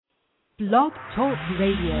Blog Talk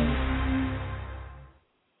Radio.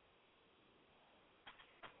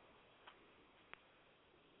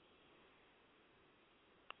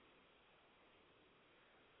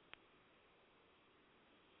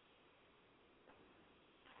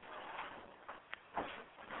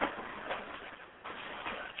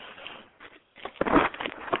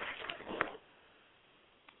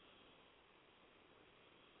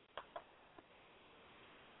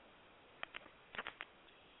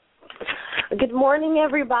 Good morning,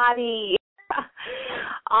 everybody.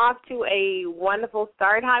 Off to a wonderful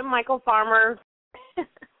start. Hi, Michael Farmer.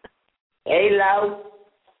 Hello.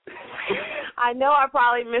 I know I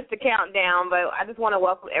probably missed the countdown, but I just want to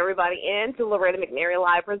welcome everybody in to Loretta McNary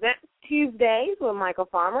Live Presents Tuesdays with Michael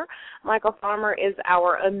Farmer. Michael Farmer is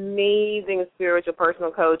our amazing spiritual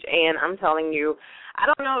personal coach, and I'm telling you, I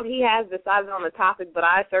don't know if he has decided on the topic, but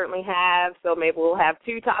I certainly have, so maybe we'll have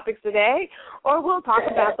two topics today, or we'll talk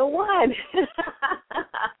about the one.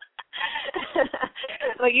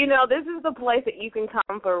 But, you know, this is the place that you can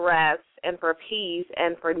come for rest and for peace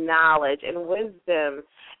and for knowledge and wisdom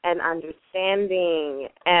and understanding.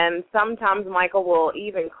 And sometimes Michael will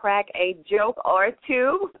even crack a joke or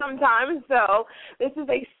two sometimes. So this is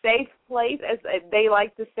a safe place, as they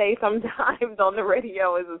like to say sometimes on the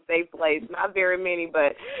radio, is a safe place. Not very many,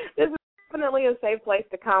 but this is definitely a safe place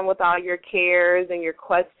to come with all your cares and your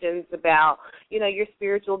questions about, you know, your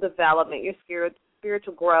spiritual development, your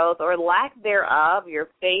spiritual growth or lack thereof, your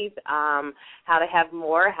faith, how to have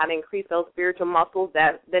more, how to increase those spiritual muscles,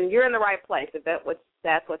 then you're in the right place if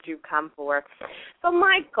that's what you've come for. So,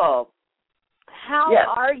 Michael, how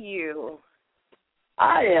are you?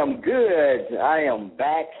 I am good. I am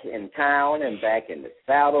back in town and back in the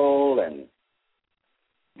saddle and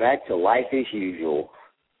back to life as usual.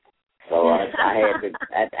 So I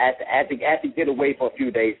had to get away for a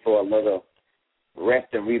few days for a little rest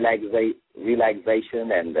and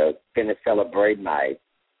relaxation and finish celebrating my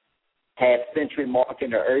half-century mark in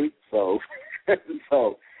the earth. So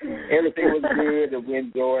everything was good, and we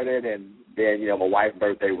enjoyed it. And then, you know, my wife's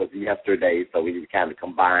birthday was yesterday, so we kind of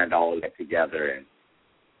combined all of that together. And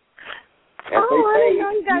I didn't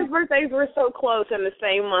know you guys' birthdays were so close in the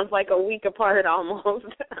same month, like a week apart almost.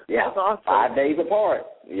 Yeah, that's awesome. 5 days apart.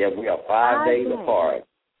 Yeah, we are 5 days apart.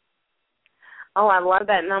 Oh, I love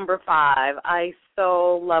that number 5. I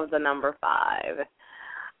so love the number 5.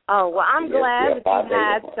 Oh, well, I'm glad that you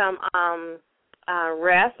had some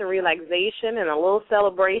rest and relaxation and a little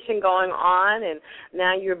celebration going on, and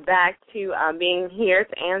now you're back to being here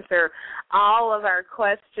to answer all of our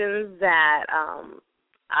questions that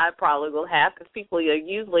I probably will have, because people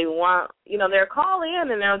usually want, you know, they'll call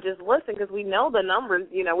in and they'll just listen because we know the numbers,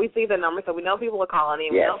 you know, we see the numbers, so we know people are calling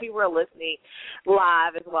in. We know people are listening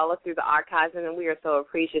live as well as through the archives, and we are so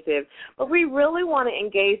appreciative. But we really want to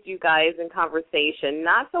engage you guys in conversation,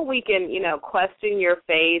 not so we can, you know, question your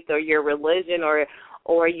faith or your religion or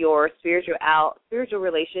your spiritual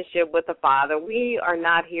relationship with the Father. We are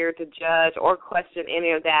not here to judge or question any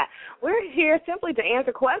of that. We're here simply to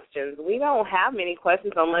answer questions. We don't have many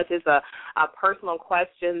questions unless it's a personal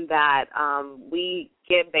question that we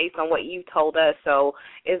get based on what you told us. So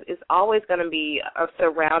it's always going to be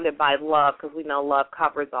surrounded by love, because we know love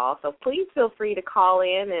covers all. So please feel free to call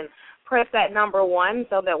in and press that number 1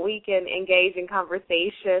 so that we can engage in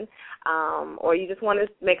conversation, or you just want to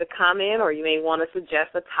make a comment, or you may want to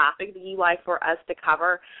suggest a topic that you'd like for us to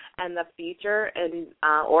cover in the future, and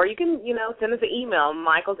or you can, you know, send us an email.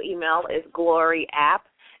 Michael's email is gloryapp,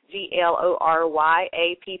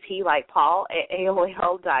 GLORYAPP, like Paul, at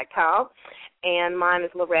AOL.com. And mine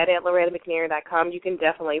is Loretta at LorettaMcNary.com. You can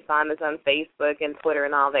definitely find us on Facebook and Twitter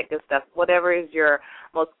and all that good stuff. Whatever is your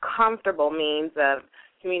most comfortable means of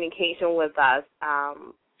communication with us,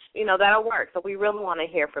 you know, that'll work. So we really want to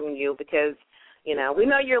hear from you because, you know, we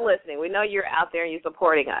know you're listening. We know you're out there and you're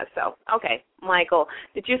supporting us. So, okay, Michael,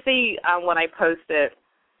 did you see what I posted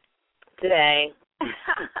today?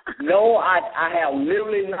 No, I have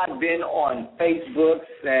literally not been on Facebook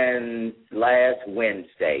since last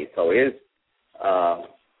Wednesday. So it's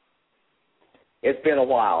been a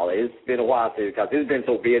while. It's been a while because it's been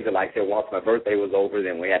so busy. Like I said, once my birthday was over,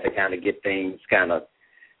 then we had to kind of get things kind of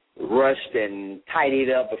rushed and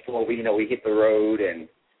tidied up before we hit the road. And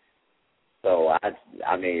so I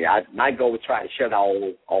my goal was try to shut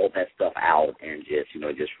all that stuff out and just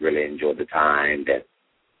really enjoy the time that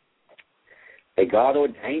God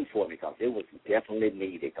ordained for me, because it was definitely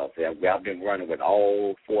needed, because I've been running with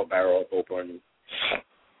all 4 barrels open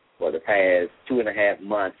for the past 2.5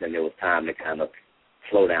 months, and it was time to kind of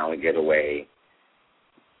slow down and get away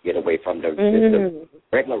from the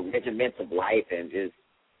regular regiments of life and just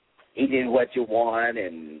eating what you want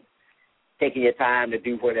and taking your time to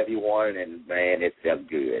do whatever you want, and, man, it felt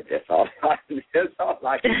good. That's all I can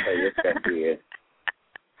say. It felt good.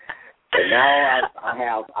 And now I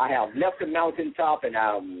have left the mountaintop, and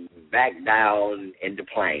I'm back down in the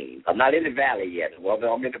plains. I'm not in the valley yet. Well,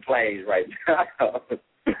 I'm in the plains right now. So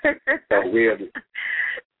we're...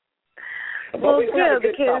 But we have a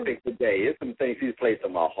good topic today. There's some things he's placed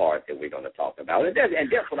on my heart that we're going to talk about. And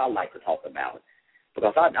that's what I like to talk about.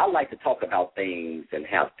 Because I like to talk about things and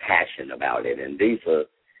have passion about it. And these are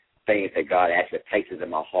things that God actually places in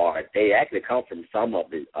my heart. They actually come from a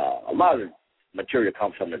lot of material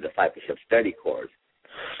comes from the discipleship study course.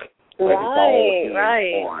 But it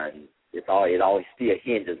always still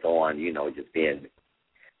hinges on, just being,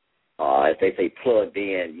 as they say, plugged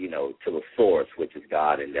in, to the source, which is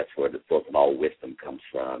God, and that's where the source of all wisdom comes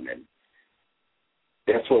from. And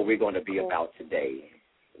that's what we're going to be about today.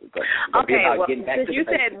 Okay, well, since you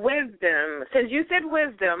said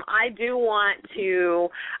wisdom, I do want to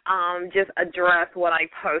just address what I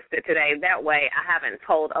posted today. That way I haven't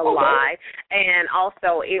told a lie, and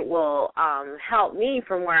also it will help me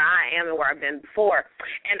from where I am and where I've been before.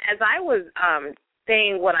 And as I was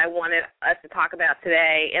saying what I wanted us to talk about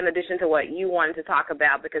today, in addition to what you wanted to talk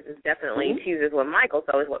about, because it's definitely teases with Michael,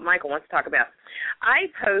 so it's what Michael wants to talk about. I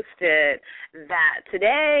posted that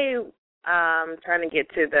today... trying to get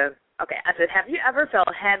to I said, have you ever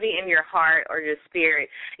felt heavy in your heart or your spirit,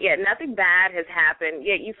 yet nothing bad has happened,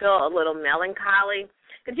 yet you feel a little melancholy?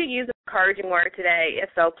 Could you use an encouraging word today?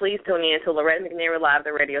 If so, please tune in to Loretta McNary Live,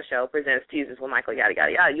 the radio show, presents Teases with Michael, yada,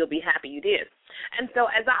 yada, yada. You'll be happy you did. And so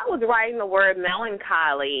as I was writing the word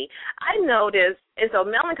melancholy, I noticed, and so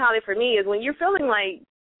melancholy for me is when you're feeling like,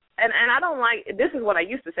 and I don't like, this is what I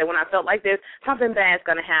used to say when I felt like this, something bad's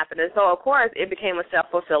going to happen. And so, of course, it became a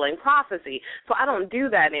self-fulfilling prophecy. So I don't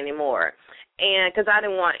do that anymore. And because I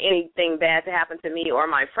didn't want anything bad to happen to me or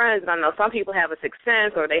my friends. And I know some people have a sixth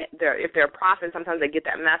sense, or if they're prophets, sometimes they get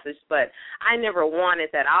that message. But I never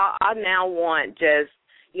wanted that. I now want just,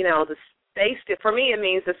 to stay still. For me, it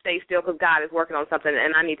means to stay still because God is working on something,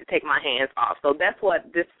 and I need to take my hands off. So that's what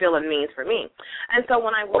this feeling means for me. And so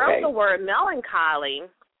when I wrote the word melancholy,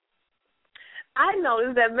 I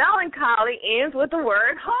noticed that melancholy ends with the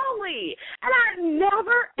word holy. And I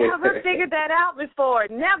never, ever figured that out before.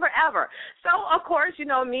 Never, ever. So, of course,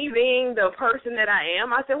 me being the person that I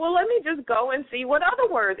am, I said, well, let me just go and see what other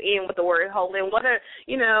words end with the word holy and what are,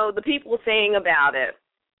 the people saying about it.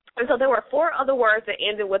 And so there were 4 other words that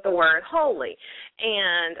ended with the word holy.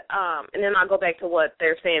 And then I'll go back to what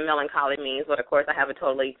they're saying melancholy means, but, of course, I have a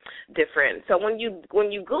totally different. So when you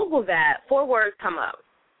Google that, 4 words come up.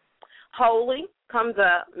 Holy comes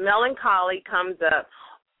up, melancholy comes up,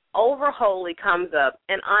 overholy comes up,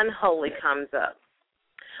 and unholy comes up.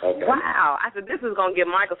 Okay. Wow. I said, this is going to give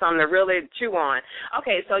Michael something to really chew on.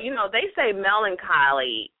 Okay, so, they say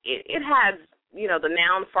melancholy, it has, the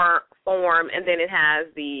noun form, and then it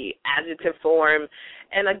has the adjective form.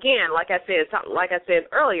 And again, like I said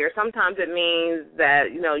earlier, sometimes it means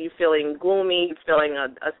that, you're feeling gloomy, you're feeling a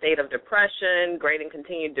state of depression, great and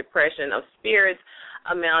continued depression of spirits,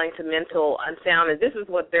 amounting to mental unsoundness. This is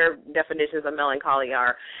what their definitions of melancholy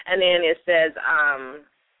are. And then it says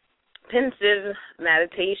pensive,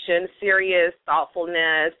 meditation, serious,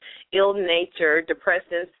 thoughtfulness, ill nature,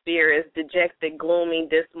 depressing spirits, dejected, gloomy,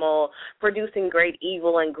 dismal, producing great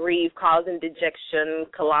evil and grief, causing dejection,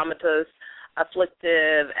 calamitous,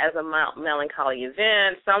 afflictive as a melancholy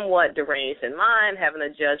event, somewhat deranged in mind, having a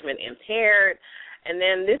judgment impaired. And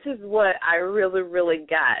then this is what I really, really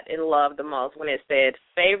got and loved the most when it said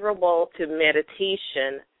favorable to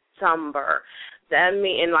meditation, somber.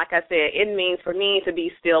 And like I said, it means for me to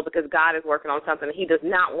be still because God is working on something. He does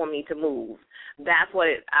not want me to move. That's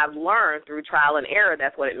what I've learned through trial and error.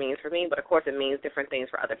 That's what it means for me. But, of course, it means different things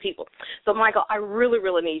for other people. So, Michael, I really,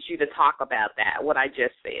 really need you to talk about that, what I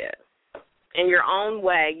just said. In your own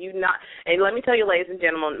way, and let me tell you, ladies and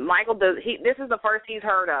gentlemen, Michael this is the first he's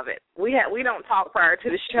heard of it. We don't talk prior to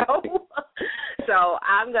the show, so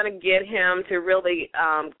I'm going to get him to really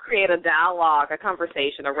create a dialogue, a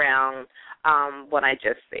conversation around what I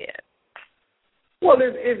just said. Well,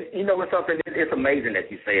 it's something. It's amazing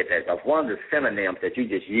that you said that. Because one of the synonyms that you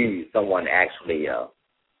just used, someone actually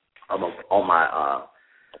on my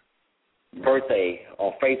birthday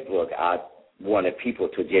on Facebook, I wanted people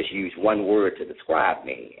to just use one word to describe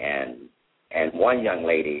me, and one young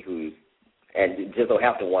lady and just so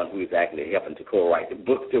happened one who's actually helping to co-write the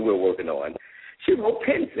book that we're working on, she wrote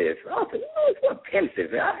pensive. I said, it's not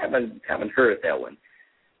pensive. I haven't heard that one,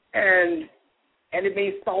 and it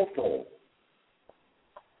means thoughtful.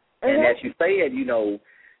 Mm-hmm. And as you said,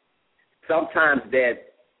 sometimes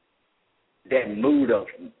that mood of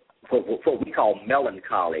what we call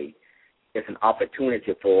melancholy, it's an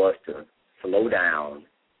opportunity for us to slow down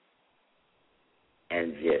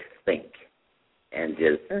and just think and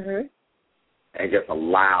just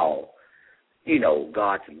allow,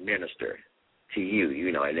 God to minister to you,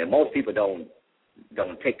 and then most people don't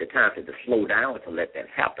take the time to slow down to let that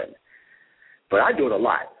happen. But I do it a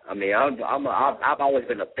lot. I mean, I've always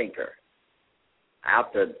been a thinker. I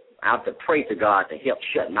have to pray to God to help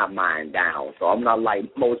shut my mind down. So I'm not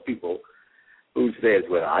like most people who says,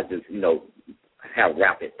 well, I just, have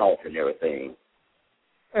rapid thoughts and everything.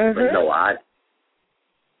 But no,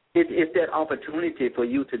 it's that opportunity for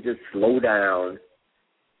you to just slow down,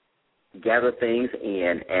 gather things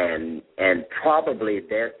in, and probably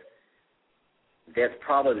that's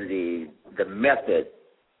probably the method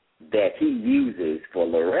that he uses for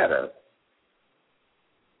Loretta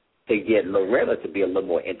to get Loretta to be a little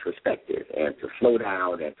more introspective and to slow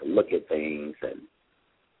down and to look at things and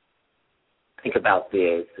think about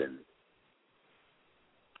this and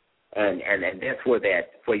that's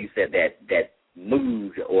where you said that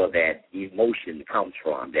mood or that emotion comes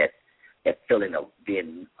from, that feeling of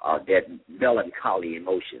being that melancholy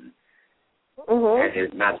emotion. And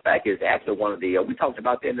as a matter of fact, it's actually one of the we talked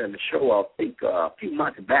about that in the show I think a few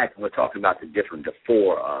months back when we're talking about the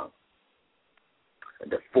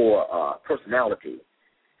four personality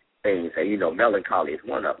things, and melancholy is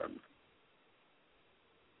one of them.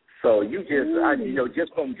 So you just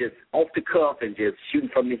just from just off the cuff and just shooting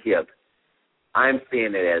from the hip, I'm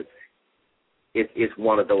seeing it as it's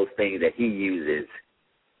one of those things that he uses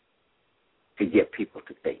to get people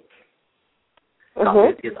to think.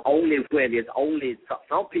 It's only when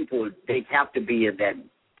some people, they have to be in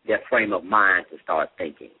that frame of mind to start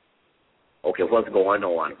thinking. Okay, what's going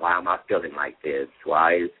on? Why am I feeling like this?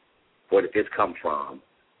 Where did this come from?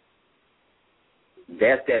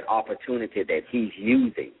 That's that opportunity that he's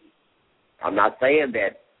using. I'm not saying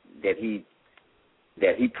that he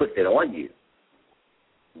puts it on you,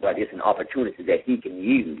 but it's an opportunity that he can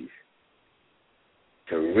use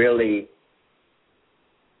to really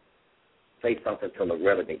say something to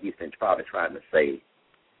Loretta that he's been probably trying to say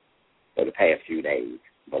for the past few days.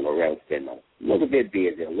 But Loretta's been a little bit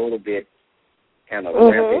busy, a little bit kind of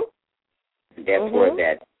rampant.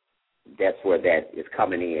 That's where that is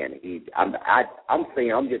coming in. I'm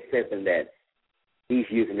just sensing that he's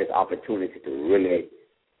using this opportunity to really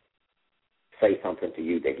say something to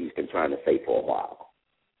you that he's been trying to say for a while.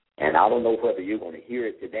 And I don't know whether you're going to hear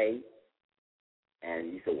it today.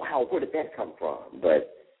 And you say, "Wow, where did that come from?"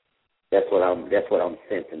 But that's what I'm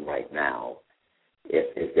sensing right now. Is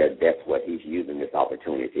that that's what he's using this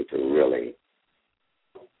opportunity to really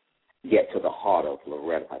get to the heart of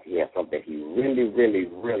Loretta. He has something he really, really,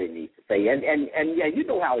 really needs to say. And yeah, you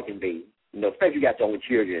know how it can be. Especially if you got your own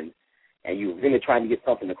children and you're really trying to get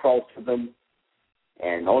something across to them.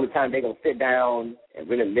 And the only time they're going to sit down and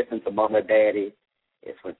really listen to mama and daddy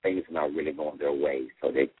is when things are not really going their way.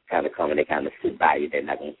 So they kind of come and they kind of sit by you. They're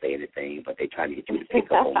not going to say anything, but they're trying to get you to pick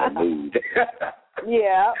up on their mood.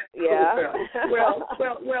 Yeah. Well.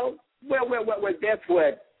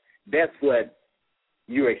 That's what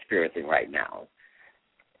you're experiencing right now.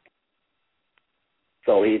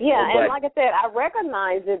 So and like I said, I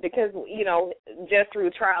recognize it because, just through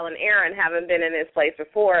trial and error and having been in this place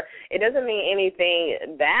before, it doesn't mean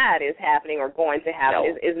anything bad is happening or going to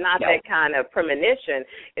happen. No. It's not that kind of premonition.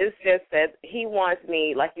 It's just that he wants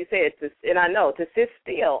me, like you said, to sit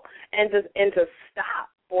still and to stop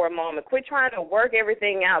for a moment. Quit trying to work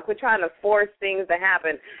everything out. Quit trying to force things to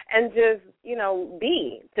happen and just,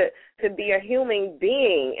 to be a human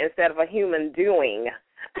being instead of a human doing.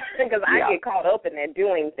 Because I get caught up in that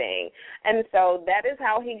doing thing. And so that is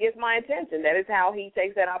how he gets my attention. That is how he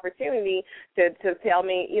takes that opportunity to tell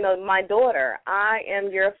me, my daughter, I am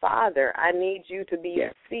your father. I need you to be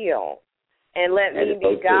still. And let me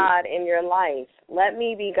be God in your life. Let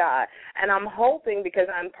me be God. And I'm hoping, because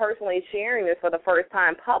I'm personally sharing this for the first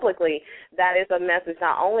time publicly, that is a message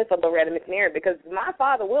not only for Loretta McNary, because my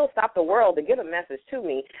father will stop the world to give a message to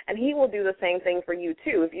me, and he will do the same thing for you,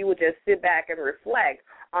 too, if you would just sit back and reflect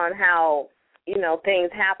on how,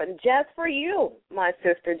 things happen just for you, my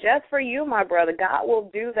sister, just for you, my brother. God will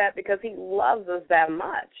do that because he loves us that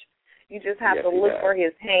much. You just have to look for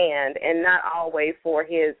his hand and not always for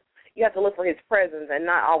his. You have to look for his presence and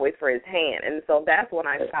not always for his hand. And so that's when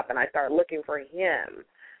I stop and I start looking for him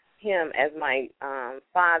as my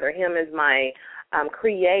father, him as my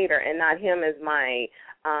creator, and not him as my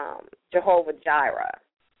Jehovah Jireh.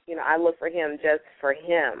 I look for him just for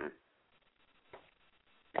him.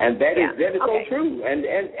 And that is so true. And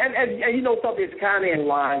something is kind of in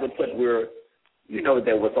line with what we're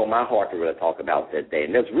that was on my heart to really talk about that day.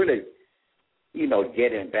 And that's really,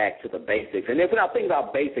 getting back to the basics. And then when I think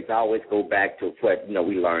about basics, I always go back to what,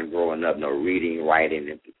 we learned growing up, reading, writing,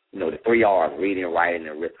 and, the 3 R's, reading, writing,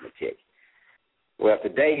 and arithmetic. Well,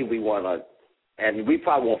 today we want to, and we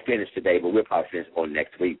probably won't finish today, but we'll probably finish on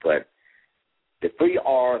next week. But the 3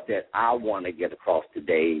 R's that I want to get across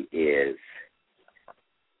today is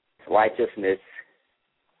righteousness,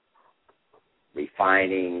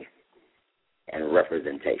 refining, and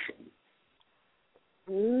representation.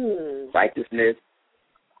 Righteousness,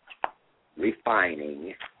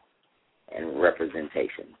 refining, and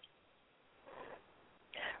representation.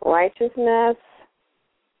 Righteousness,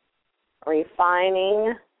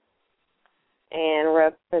 refining, and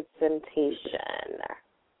representation.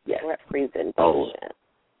 Yes. Representation. Oh,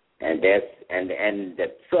 and the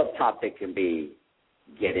subtopic can be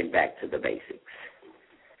getting back to the basics.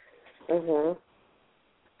 Mhm.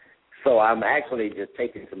 So I'm actually just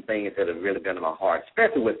taking some things that have really been in my heart,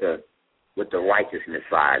 especially with the righteousness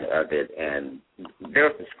side of it. And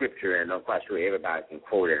there's a scripture, and I'm quite sure everybody can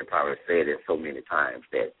quote it and probably said it so many times,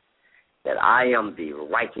 that I am the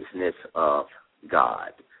righteousness of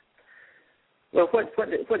God. Well,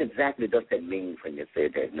 what exactly does that mean when you say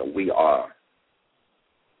that? We are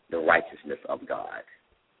the righteousness of God.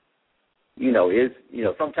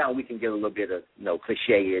 Sometimes we can get a little bit of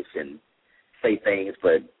cliches and say things,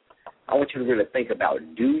 but I want you to really think about,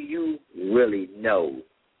 do you really know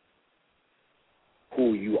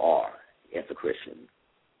who you are as a Christian?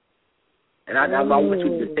 And I want you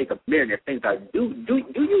to just take a minute and think about, do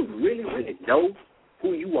you really, really know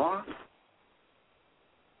who you are?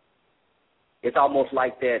 It's almost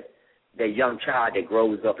like that young child that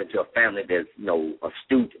grows up into a family that's,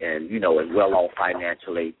 astute and, and well off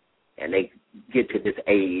financially, and they get to this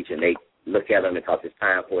age and they look at them because it's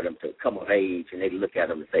time for them to come of age, and they look at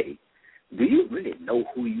them and say, do you really know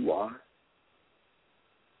who you are?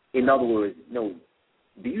 In other words,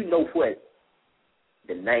 do you know what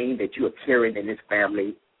the name that you are carrying in this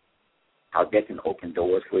family, how that can open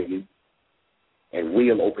doors for you and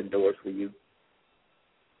will open doors for you?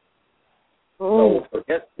 So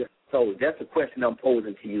that's the question I'm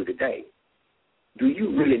posing to you today. Do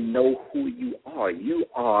you really know who you are? You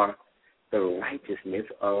are the righteousness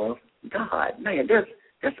of God. Man,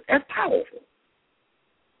 that's powerful.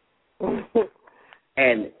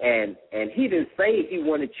 and he didn't say he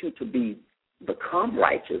wanted you to become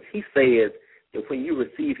righteous. He says that when you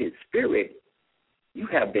receive his spirit, you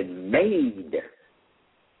have been made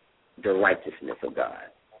the righteousness of God.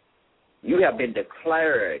 You have been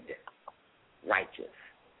declared righteous.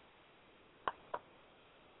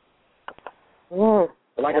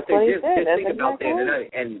 Like I said, just think about that.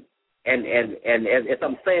 And as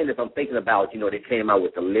I'm saying this, I'm thinking about, they came out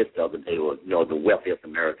with a list the other day of, the wealthiest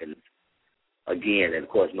Americans again. And, of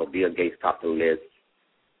course, Bill Gates topped the list.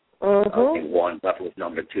 I think Warren Buffett was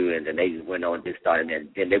number 2, and then they just went on and started. And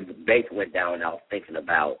then they basically went down, and I was thinking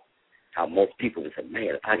about how most people would say,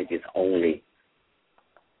 man, if I could just only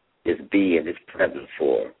just be in this presence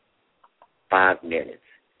for 5 minutes.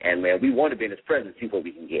 And, man, we want to be in his presence, see what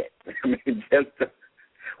we can get. I mean,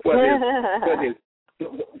 whether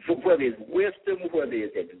it's wisdom, whether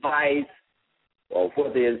it's advice, or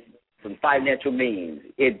whether it's some financial means,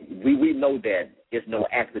 we know that it's no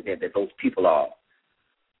accident that those people are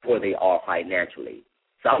where they are financially.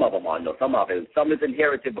 Some of them are, some is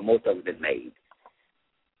inherited, but most of it is made.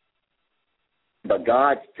 But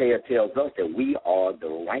God tells us that we are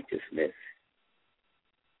the righteousness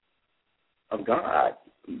of God,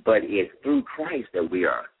 but it's through Christ that we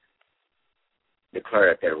are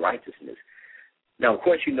declared that righteousness. Now, of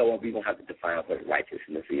course, we're going to have to define what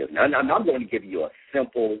righteousness is. Now, I'm going to give you a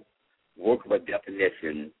simple, workable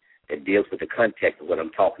definition that deals with the context of what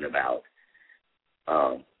I'm talking about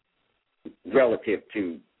relative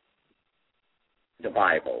to the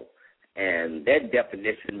Bible. And that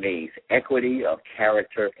definition means equity of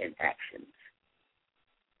character and actions.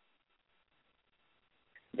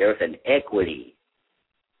 There's an equity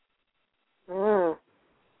in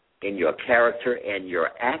your character and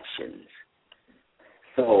your actions.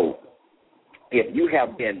 So if you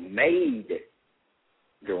have been made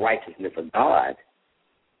the righteousness of God,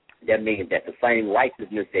 that means that the same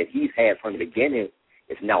righteousness that he's had from the beginning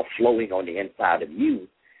is now flowing on the inside of you,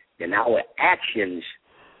 then our actions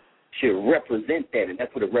should represent that, and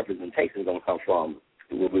that's where the representation is going to come from,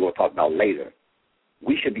 what we're going to talk about later.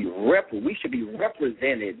 We should be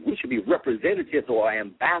represented. We should be representatives or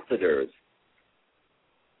ambassadors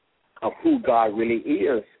of who God really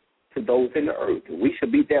is to those in the earth. We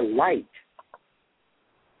should be that light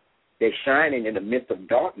that's shining in the midst of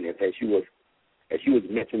darkness, as you was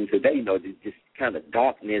mentioning today. Just kind of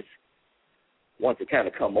darkness wants to kind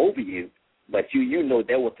of come over you, but you know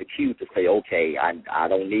there was the cue to say, okay, I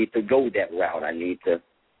don't need to go that route. I need to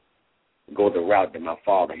go the route that my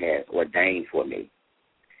Father has ordained for me,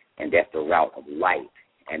 and that's the route of light.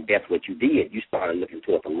 And that's what you did. You started looking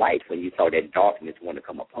toward the light when you saw that darkness want to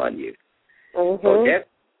come upon you. Mm-hmm. So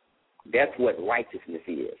that's what righteousness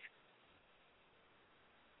is.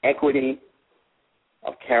 Equity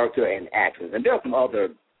of character and actions. And there are some other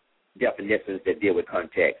definitions that deal with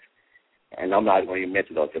context, and I'm not going to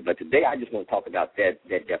mention those. But today I just want to talk about that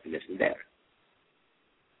definition there.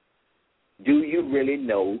 Do you really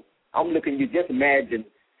know? I'm looking you. Just imagine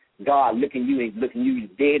God looking you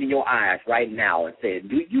dead in your eyes right now and saying,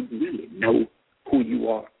 do you really know who you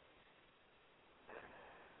are?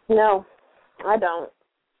 No, I don't.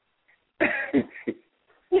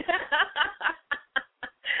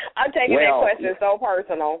 I'm taking that question so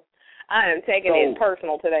personal. I am taking it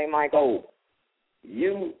personal today, Michael. So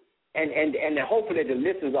you and hopefully the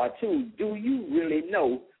listeners are too. Do you really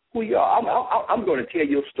know who you are? I'm going to tell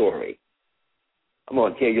you a story.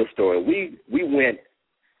 We went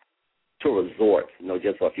to a resort,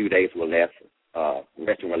 just for a few days or less,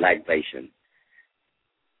 rest and relaxation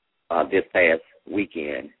this past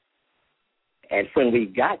weekend. And when we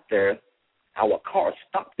got there, our car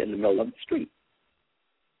stopped in the middle of the street.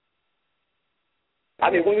 I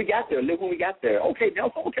mean, when we got there, okay,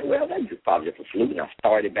 well, that's just probably just a fluke. And I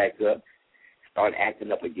started back up, started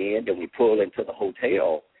acting up again. Then we pulled into the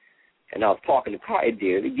hotel, and I was parking the car. It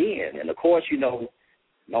did it again. And, of course,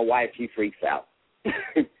 my wife, she freaks out.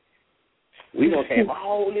 We don't have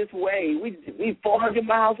all this way. We 400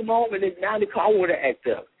 miles a moment, and now the car would have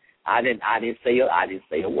acted up. I didn't say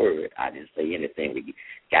a word. I didn't say anything. We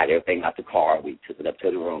got everything out the car. We took it up to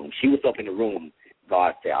the room. She was up in the room.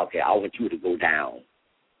 God said, okay, I want you to go down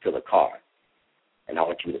to the car, and I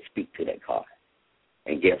want you to speak to that car.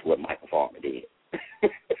 And guess what Michael Farmer did?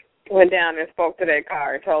 Went down and spoke to that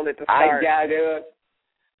car and told it to start. I got there.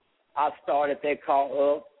 I started that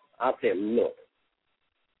car up. I said, look,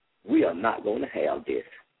 we are not going to have this.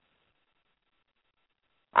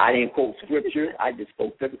 I didn't quote scripture. I just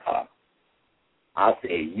spoke to the car. I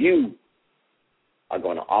said, you are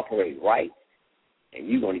going to operate right, and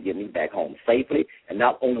you're going to get me back home safely. And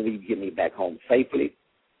not only will you get me back home safely,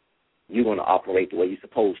 you're going to operate the way you're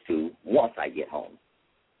supposed to once I get home.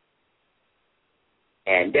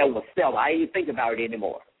 And there was I didn't think about it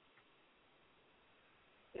anymore.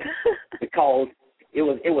 Because it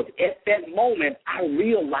was at that moment I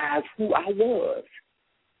realized who I was.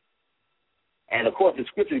 And, of course, the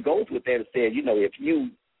scripture goes with that and says, if you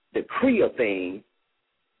decree a thing,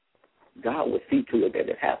 God will see to it that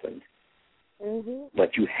it happens. Mm-hmm.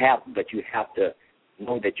 But you have to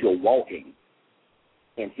know that you're walking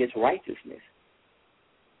in his righteousness.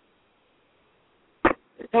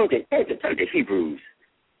 Turn to Hebrews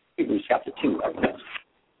chapter 2. I'm going to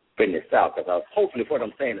bring this out because hopefully what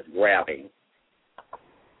I'm saying is grabbing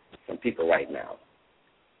some people right now.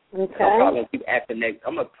 Okay. I'm probably going to keep asking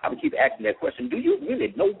that question. Do you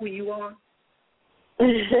really know who you are?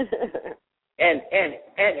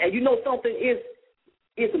 and you know something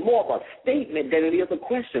is more of a statement than it is a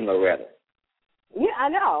question, Loretta. Yeah, I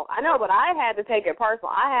know, but I had to take it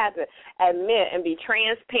personal. I had to admit and be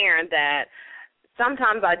transparent that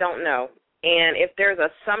sometimes I don't know. And if there's a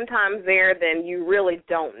sometimes there, then you really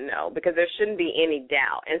don't know because there shouldn't be any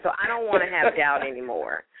doubt. And so I don't want to have doubt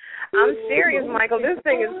anymore. I'm serious, Michael. This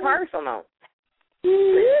thing is personal.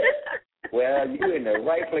 Well, you're in the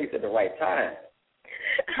right place at the right time.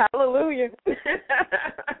 Hallelujah.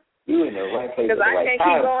 You're in the right place at the right time. Because I can't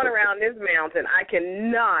keep going around this mountain.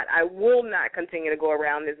 I will not continue to go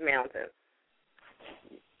around this mountain.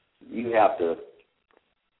 You have to.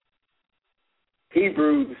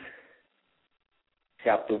 Hebrews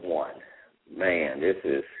chapter 1. Man, this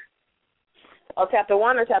is. Oh, chapter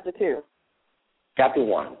 1 or chapter 2? Chapter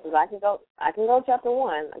 1. Because I can go chapter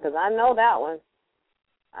 1 because I know that one.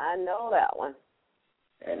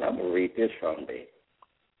 And I'm going to read this from the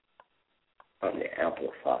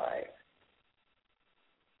Amplified.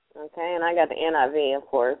 Okay, and I got the NIV, of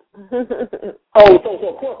course. So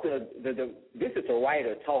of course, this is a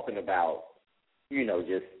writer talking about,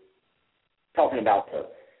 just talking about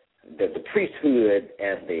the priesthood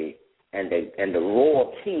and the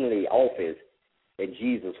royal kingly office that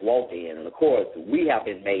Jesus walked in. And, of course, we have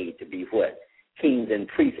been made to be what? Kings and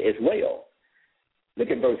priests as well.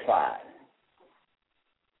 Look at verse 5.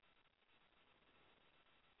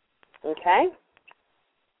 Okay.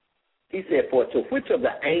 He said, for to which of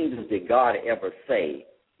the angels did God ever say,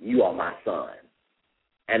 you are my son?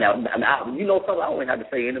 And you know something, I don't have to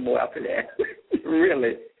say any more after that.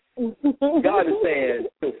 Really. God is saying,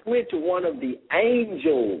 to which one of the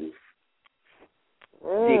angels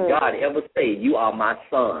did God ever say, you are my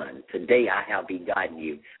son, today I have begotten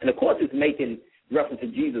you? And, of course, it's making reference to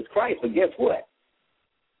Jesus Christ, but guess what?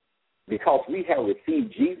 Because we have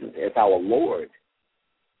received Jesus as our Lord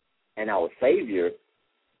and our Savior,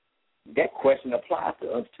 that question applies to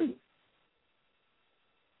us too.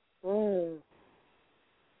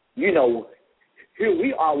 You know, here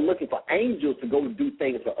we are looking for angels to go do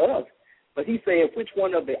things for us, but he said, which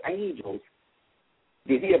one of the angels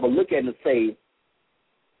did he ever look at and say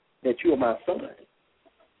that you are my son?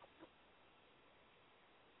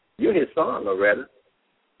 You're his son, Loretta,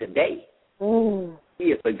 today. He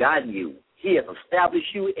has forgotten you. He has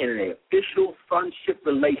established you in an official sonship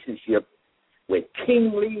relationship with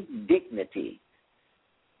kingly dignity.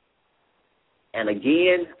 And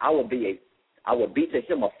again, I will be to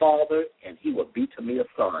him a father, and he will be to me a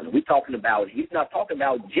son. We're talking about, he's not talking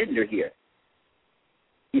about gender here.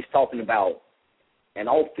 He's talking about an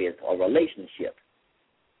office or relationship.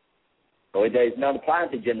 So it does not apply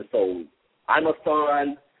to gender. So I'm a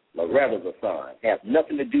son, Loretta's a son. It has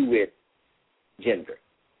nothing to do with gender.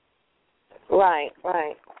 Right.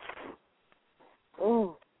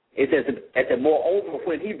 It says, and moreover,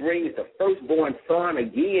 when he brings the firstborn son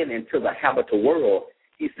again into the habitable world,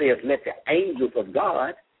 he says, let the angels of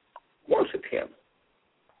God worship him.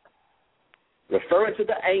 Referring to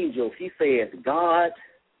the angels, he says, God,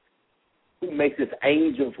 who makes his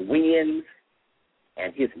angels winds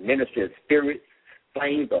and his ministers spirits,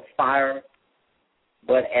 flames of fire.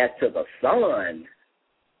 But as to the Son,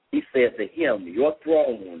 he says to him, your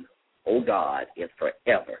throne, O God, is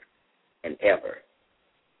forever and ever,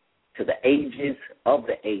 to the ages of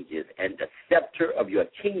the ages, and the scepter of your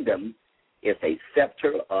kingdom is a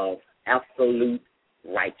scepter of absolute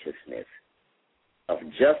righteousness, of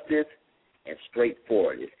justice and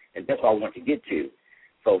straightforwardness. And that's what I want to get to.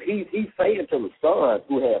 So he's saying to the Son,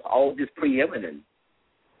 who has all this preeminence,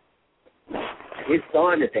 his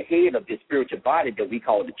Son is the head of this spiritual body that we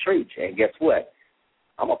call the church. And guess what?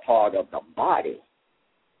 I'm a part of the body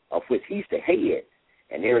of which he's the head.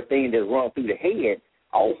 And everything that runs through the head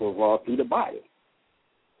also runs through the body.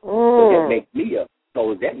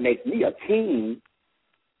 So that makes me a king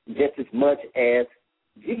just as much as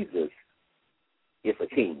Jesus is a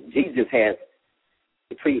king. Jesus has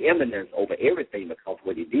the preeminence over everything because of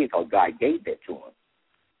what he did, because God gave that to him.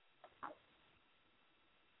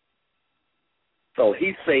 So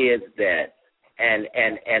he says that, and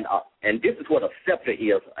this is what a scepter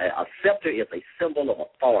is. A scepter is a symbol of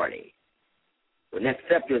authority. When that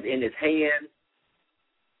scepter is in his hand,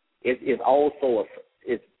 it's also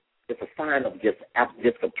it's a sign of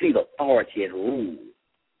just complete authority and rule.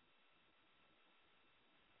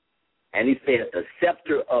 And he says the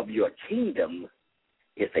scepter of your kingdom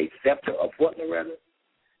is a scepter of what, Loretta?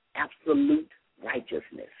 Absolute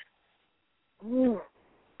righteousness.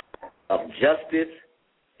 Of justice.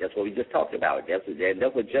 That's what we just talked about. That's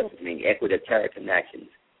what justice means, equity, character, and actions.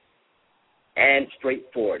 And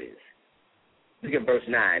straightforwardness. Look at verse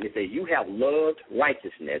 9. It says, you have loved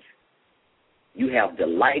righteousness. You have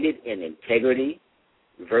delighted in integrity,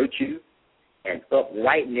 virtue, and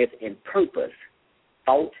uprightness in purpose,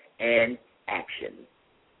 thought, and action.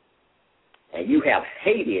 And you have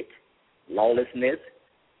hated lawlessness,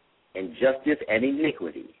 injustice, and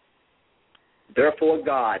iniquity. Therefore,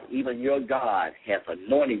 God, even your God, has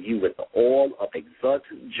anointed you with the oil of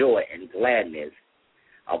exultant joy and gladness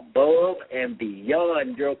above and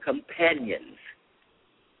beyond your companions.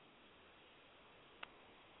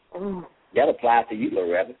 That applies to you,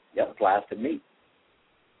 Loretta. That applies to me.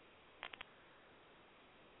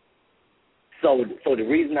 So the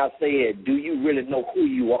reason I said, do you really know who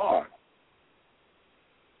you are?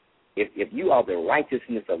 If you are the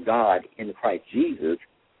righteousness of God in Christ Jesus,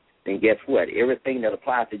 then guess what? Everything that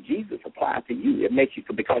applies to Jesus applies to you. It makes you,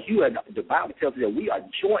 because you are, the Bible tells us that we are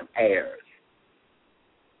joint heirs.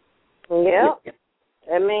 Yeah,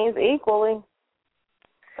 it means equally.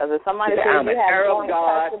 Because if somebody says you have joint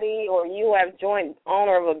custody or you have joint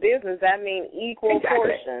owner of a business, that means equal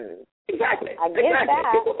portions. Exactly. I get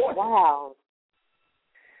that. Wow.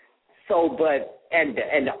 So, and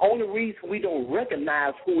the only reason we don't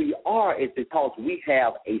recognize who we are is because we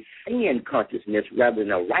have a sin consciousness rather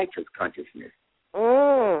than a righteous consciousness.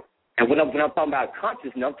 And when I'm talking about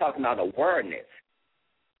consciousness, I'm talking about awareness.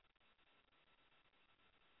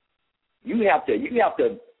 You have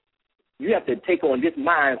to take on this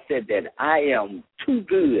mindset that I am too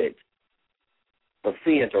good for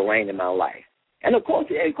sin to reign in my life. And of course,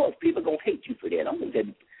 people are gonna hate you for that. I'm gonna say,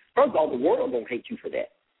 first of all, the world gonna hate you for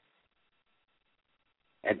that.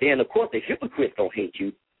 And then, of course, the hypocrites don't hate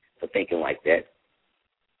you. for thinking like that.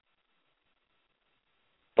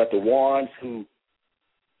 But the ones who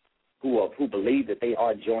believe that they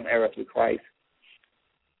are joint heirs with Christ,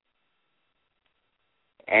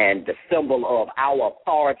 and the symbol of our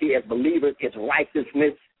authority as believers is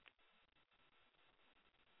righteousness,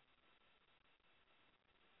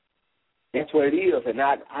 that's what it is. And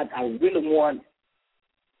I really want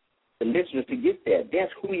the listeners to get that.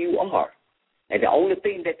 That's who you are. And the only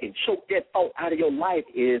thing that can choke that thought out of your life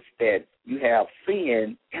is that you have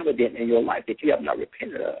sin evident in your life that you have not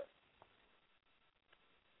repented of.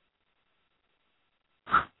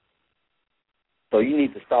 So you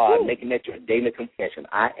need to start making that your daily confession.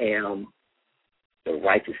 I am the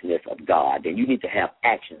righteousness of God. And you need to have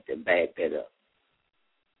actions that back that up.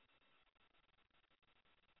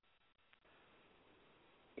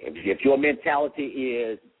 If your mentality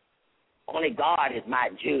is only God is my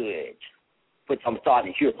judge, which I'm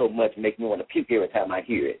starting to hear so much, makes me want to puke every time I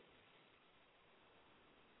hear it.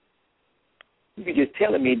 You're just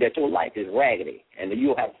telling me that your life is raggedy and that you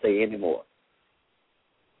don't have to say any more.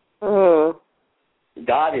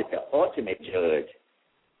 God is the ultimate judge,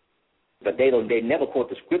 but they never quote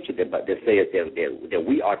the scripture that says that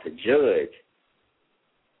we are to judge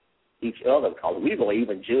each other, because we don't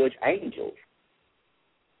even judge angels.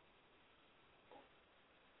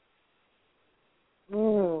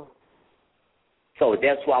 So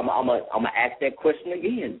that's why I'm gonna ask that question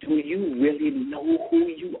again. Do you really know who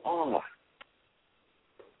you are?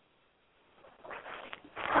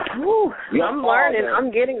 I'm learning. I'm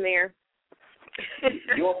getting there.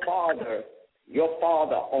 Your father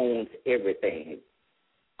owns everything.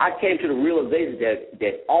 I came to the realization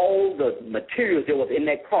that all the materials that was in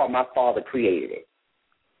that car, my father created it.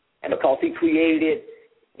 And because he created it,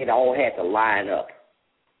 it all had to line up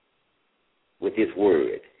with his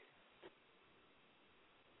word.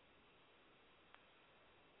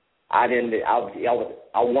 I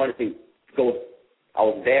wanted to go. I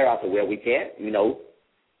was there. I said, well, we can't,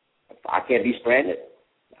 I can't be stranded,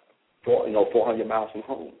 400 miles from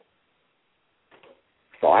home.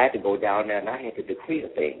 So I had to go down there and I had to decree a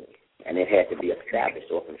thing, and it had to be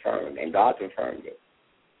established or confirmed, and God confirmed it.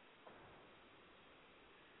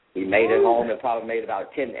 He made it home and probably made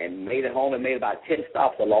about 10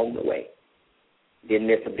 stops along the way. Didn't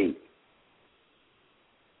miss a beat.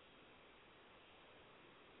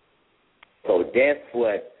 So that's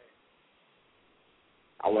what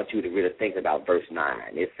I want you to really think about verse 9.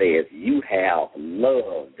 It says, you have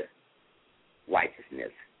loved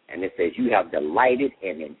righteousness. And it says, you have delighted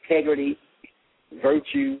in integrity,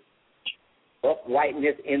 virtue,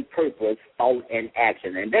 uprightness in purpose, thought, and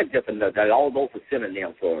action. And that's just another, all those are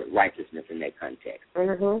synonyms for righteousness in that context.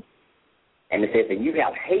 Mm-hmm. And it says, and you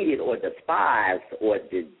have hated or despised or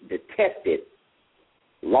detested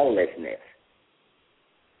lawlessness,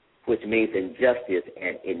 which means injustice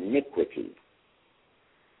and iniquity.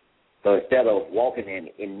 So instead of walking in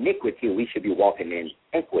iniquity, we should be walking in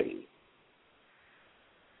equity.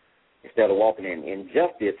 Instead of walking in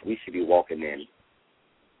injustice, we should be walking in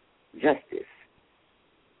justice.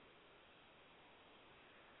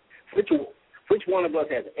 Which one of us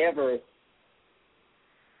has ever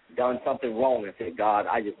done something wrong and said, God,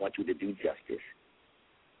 I just want you to do justice?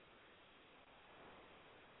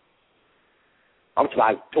 I'm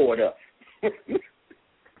trying to tore it up.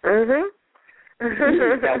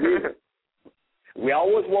 We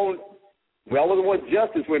always want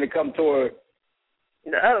justice when it comes toward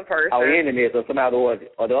the other person, our enemies, or somebody or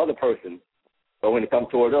the other person. But when it comes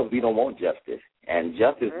toward us, we don't want justice, and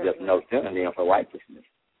justice is just no synonym for righteousness.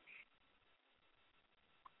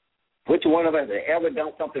 Which one of us has ever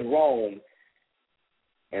done something wrong,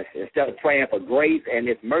 and instead of praying for grace and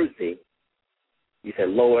His mercy, you said,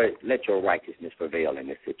 Lord, let your righteousness prevail in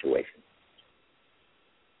this situation?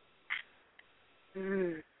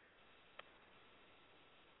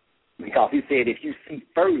 Because He said, if you seek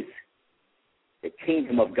first the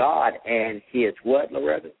kingdom of God and His what,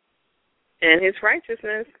 Loretta? And His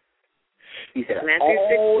righteousness. He said, Matthew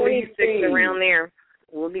 6:26, around there,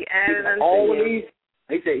 will be added unto you.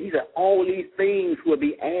 He said, all these things will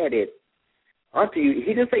be added unto you.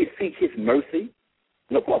 He didn't say seek His mercy.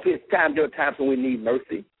 And of course, there are times when we need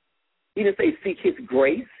mercy. He didn't say seek His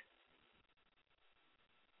grace.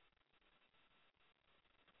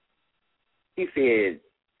 He said,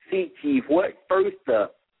 seek ye what? First the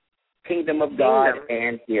kingdom of God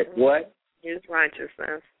and His what? His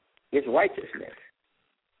righteousness. His righteousness.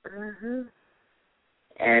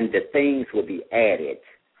 And the things will be added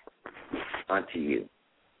unto you.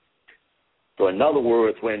 So in other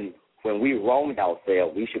words, when we wronged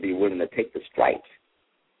ourselves, we should be willing to take the stripes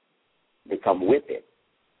that come with it.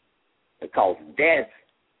 Because that's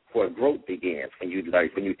where growth begins, when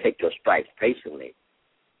you take your stripes patiently.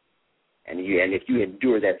 And if you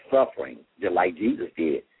endure that suffering, just like Jesus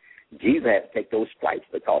did, Jesus had to take those stripes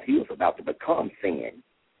because he was about to become sin.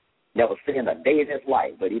 Never sinned a day in his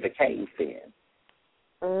life, but he became sin.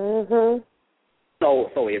 Mhm.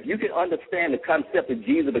 So if you can understand the concept of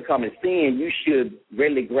Jesus becoming sin, you should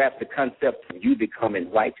really grasp the concept of you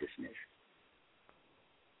becoming righteousness.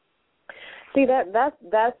 See,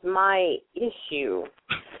 that's my issue.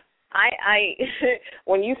 I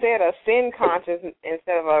when you said a sin conscious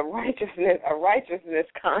instead of a righteousness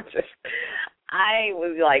conscious, I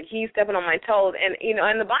was like, he's stepping on my toes. And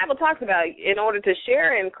and the Bible talks about, in order to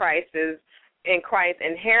share in Christ's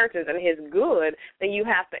inheritance and his good, then you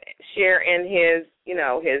have to share in his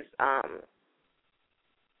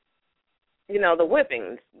the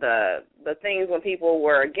whippings, the things when people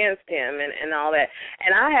were against him and all that.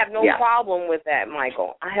 And I have no problem with that,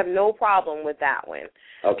 Michael. I have no problem with that one.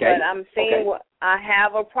 Okay. But I'm saying I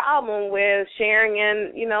have a problem with sharing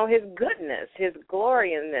in, his goodness, his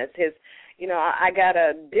gloriousness, his, I got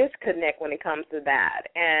a disconnect when it comes to that.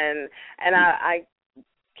 And I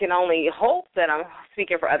can only hope that I'm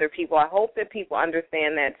speaking for other people. I hope that people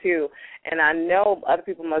understand that too. And I know other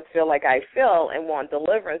people must feel like I feel and want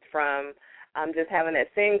deliverance from just having that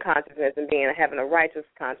sin consciousness and having a righteous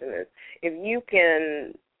consciousness. If you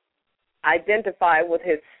can identify with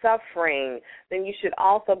his suffering, then you should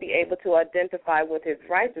also be able to identify with his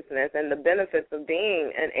righteousness and the benefits of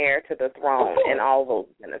being an heir to the throne and all those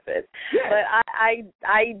benefits. Yes. But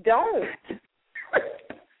I don't.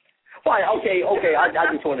 Why? Okay.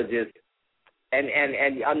 I just want to just and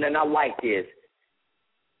I like this.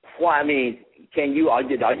 Why? I mean, are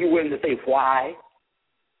you willing to say why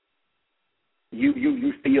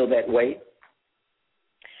you feel that way?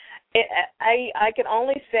 I can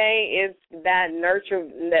only say it's that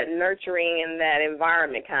nurturing and that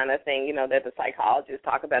environment kind of thing, that the psychologists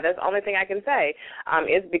talk about. That's the only thing I can say.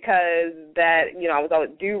 It's because that, I was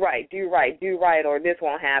always do right, or this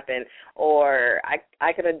won't happen, or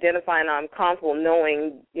I can identify and I'm comfortable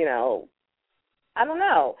knowing, I don't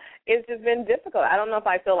know. It's just been difficult. I don't know if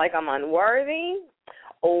I feel like I'm unworthy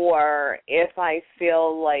or if I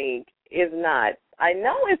feel like it's not. I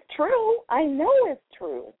know it's true.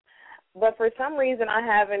 But for some reason, I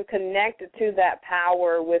haven't connected to that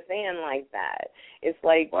power within like that. It's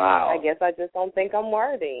like, wow. I guess I just don't think I'm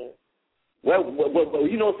worthy. Well,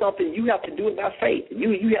 you know something? You have to do it by faith.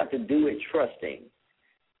 You have to do it trusting.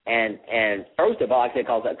 And first of all, I say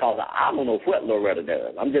because I don't know what Loretta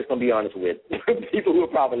does. I'm just going to be honest with people who are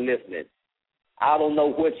probably listening. I don't know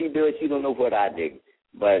what she does. She don't know what I do.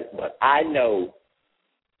 But I know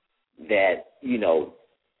that,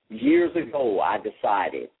 years ago I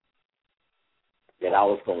decided that I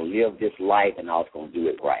was going to live this life and I was going to do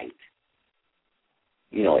it right.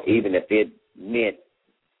 Even if it meant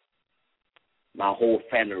my whole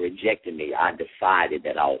family rejected me, I decided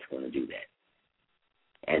that I was going to do that.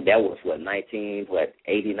 And that was,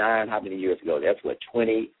 89? How many years ago? That's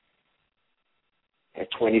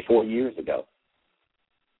 24 years ago.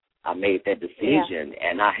 I made that decision,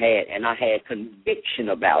 and I had conviction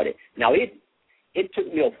about it. Now, it took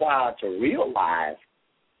me a while to realize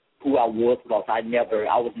who I was because I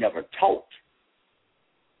was never taught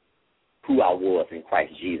who I was in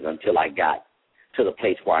Christ Jesus until I got to the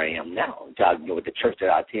place where I am now, with the church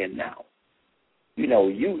that I attend now. He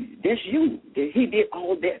did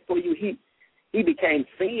all that for you. He became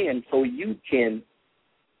sin so you can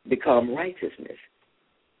become righteousness.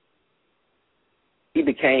 He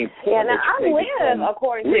became poor. Yeah, now I live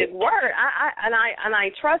according to his word. I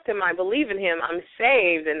trust him. I believe in him. I'm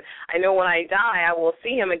saved, and I know when I die I will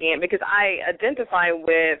see him again because I identify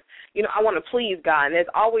with, I want to please God, and it's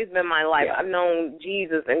always been my life. Yeah. I've known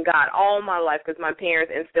Jesus and God all my life because my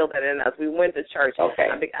parents instilled that in us. We went to church. Okay.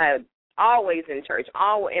 I always in church,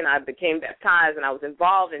 and I became baptized, and I was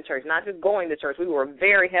involved in church, not just going to church. We were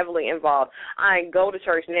very heavily involved. I go to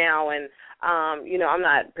church now, and I'm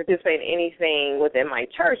not participating in anything within my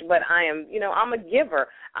church, but I am, I'm a giver.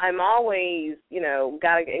 I'm always,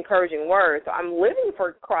 got an encouraging word. So I'm living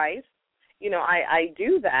for Christ. I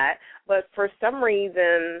do that, but for some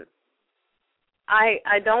reason,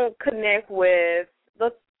 I don't connect with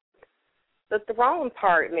the throne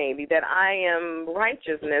part, maybe, that I am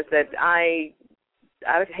righteousness, that I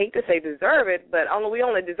hate to say deserve it, but we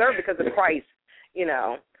only deserve it because of Christ,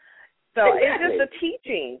 So exactly. It's just a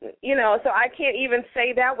teaching, so I can't even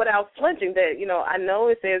say that without flinching that, I know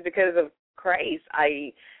it says because of Christ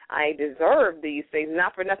I deserve these things,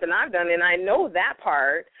 not for nothing I've done, and I know that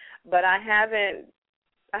part, but I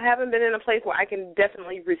haven't been in a place where I can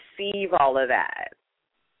definitely receive all of that.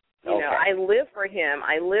 You know, I live for him.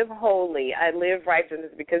 I live holy. I live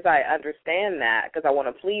righteousness because I understand that, because I want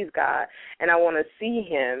to please God and I want to see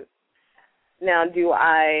him. Now, do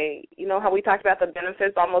I, you know how we talked about the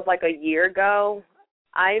benefits almost like a year ago?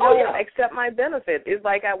 I don't accept my benefits. It's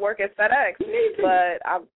like I work at FedEx,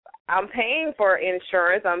 but I'm paying for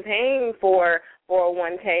insurance. I'm paying for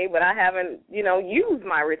 401k, but I haven't, you know, used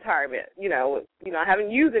my retirement. You know, I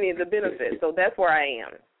haven't used any of the benefits, so that's where I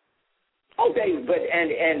am. Okay, but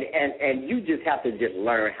and you just have to just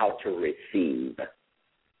learn how to receive.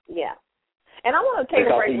 Yeah. And I want to take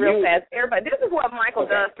a break real fast. Everybody, this is what Michael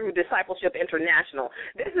does through Discipleship International.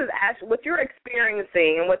 This is actually what you're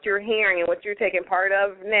experiencing and what you're hearing and what you're taking part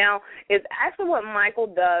of now is actually what Michael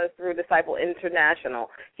does through Disciple International.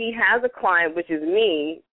 He has a client, which is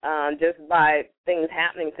me, just by things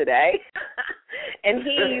happening today. And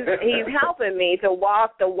he's helping me to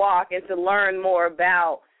walk the walk and to learn more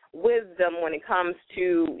about wisdom when it comes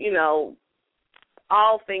to, you know,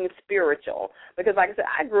 all things spiritual. Because like I said,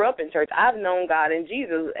 I grew up in church. I've known God and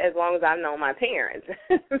Jesus as long as I've known my parents.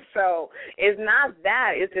 So it's not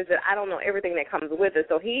that. It's just that I don't know everything that comes with it.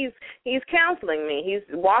 So he's counseling me. He's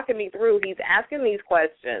walking me through. He's asking these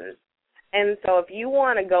questions. And so if you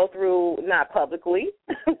want to go through, not publicly,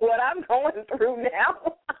 what I'm going through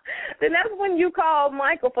now, then that's when you call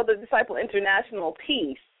Michael for the Disciple International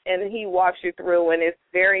piece. And he walks you through, and it's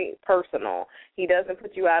very personal. He doesn't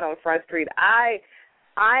put you out on Front Street. I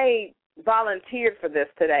volunteered for this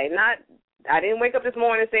today. I didn't wake up this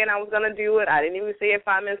morning saying I was going to do it. I didn't even say it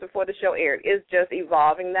 5 minutes before the show aired. It's just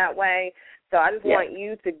evolving that way. So I just want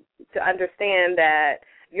you to understand that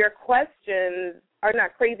your questions are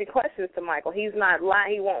not crazy questions to Michael. He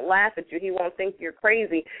won't laugh at you. He won't think you're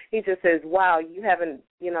crazy. He just says, "Wow, you haven't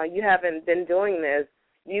been doing this.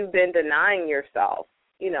 You've been denying yourself."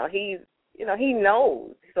 He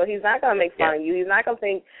knows. So he's not going to make fun of you. He's not going to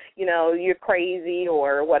think, you're crazy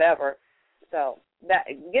or whatever. So that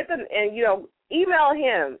get them, and, email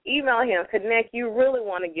him, connect. You really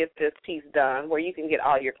want to get this piece done where you can get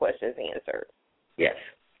all your questions answered. Yes.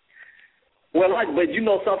 Well, but you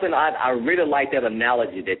know something, I really like that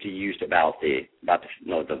analogy that you used about the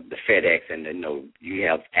FedEx, and you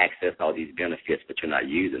have access to all these benefits, but you're not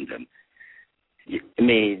using them.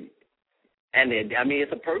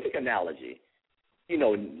 It's a perfect analogy.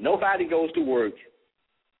 Nobody goes to work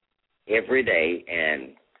every day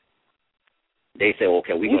and they say,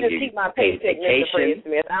 okay, we're going to keep my paycheck, Mr. Fred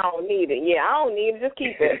Smith. I don't need it. Yeah, I don't need it. Just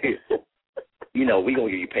keep it. We're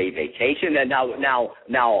going to give you paid vacation. And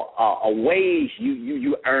now, a wage,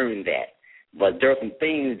 you earn that. But there are some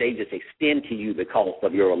things they just extend to you because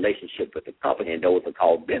of your relationship with the company, and those are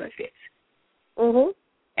called benefits. Mm-hmm.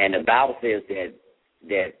 And the Bible says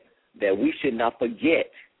that we should not forget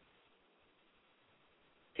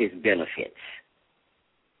his benefits.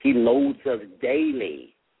 He loads us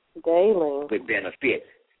daily with benefits.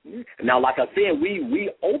 Now, like I said, we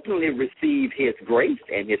openly receive his grace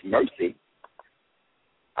and his mercy.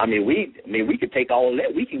 We could take all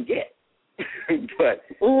that we can get, but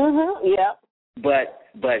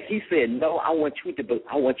but he said, no, I want you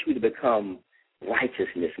to become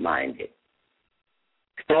righteousness minded.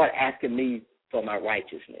 Start asking me for my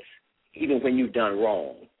righteousness, even when you've done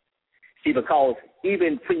wrong. See, because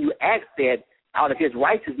even when you ask that out of his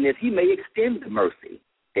righteousness, he may extend the mercy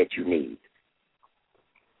that you need.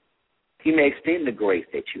 He may extend the grace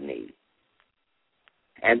that you need.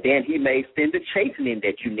 And then he may extend the chastening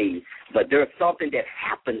that you need. But there's something that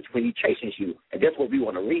happens when he chastens you, and that's what we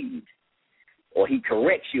want to read. Or he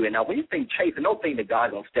corrects you. And now when you think chasten, don't think that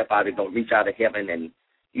God's going to step out and going to reach out of heaven and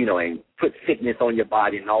put sickness on your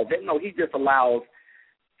body and all that. No, he just allows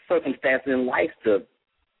circumstances in life to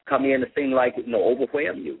come in and seem like,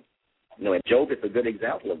 overwhelm you. And Job is a good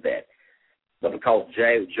example of that. But because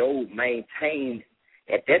Job maintained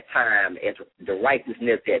at that time as the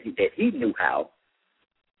righteousness that he knew how,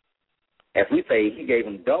 as we say, he gave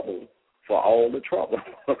him double for all the trouble.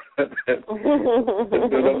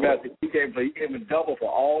 He gave him double for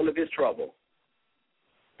all of his trouble.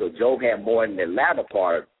 So Job had more in the latter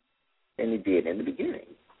part than he did in the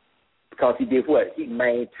beginning. Because he did what? He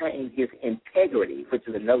maintained his integrity, which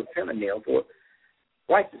is another synonym for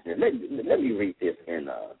righteousness. Let me read this in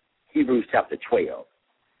Hebrews chapter 12.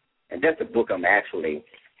 And that's the book I'm actually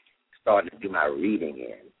starting to do my reading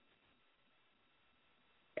in.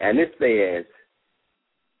 And it says,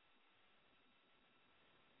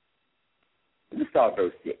 let's start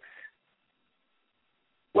verse 6.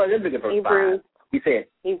 Well, let's look at verse 5. He said,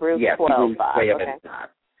 Hebrews 12, Hebrews 12 okay. and 5.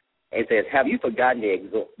 It says, have you forgotten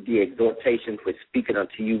the exhortation which speaketh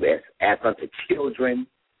unto you as unto children?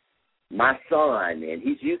 my son, and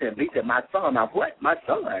he said, my son, my what? My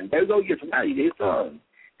son. There you go, you're right, his son.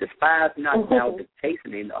 Despise not thou the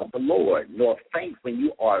chastening of the Lord, nor faint when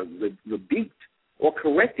you are rebuked or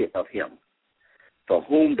corrected of him. For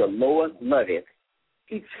whom the Lord loveth,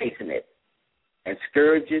 he chasteneth, and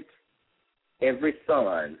scourgeth every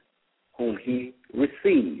son whom he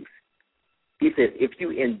receives. He says, if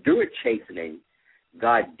you endure chastening,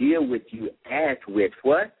 God deal with you as with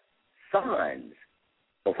what? Sons.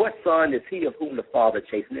 But what son is he of whom the Father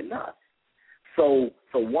chasteneth not? So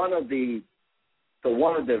one of the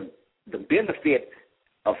benefits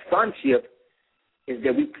of sonship is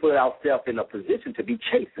that we put ourselves in a position to be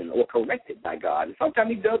chastened or corrected by God. And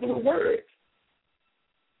sometimes he does it with words.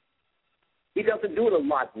 He doesn't do it a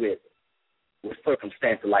lot with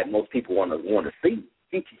circumstances like most people want to see.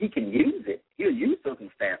 He can use it. He'll use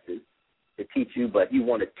circumstances to teach you, but he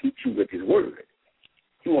wants to teach you with his word.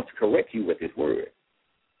 He wants to correct you with his word.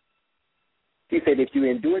 He said, if you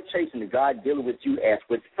endure chastening, God dealeth with you as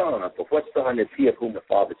with sons. For what son is he of whom the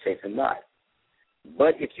Father chasteneth not?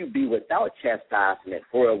 But if you be without chastisement,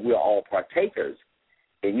 for we are all partakers,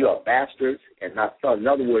 then you are bastards and not sons. In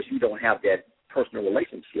other words, you don't have that personal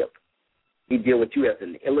relationship. He deal with you as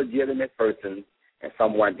an illegitimate person and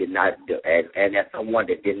someone did not, and as someone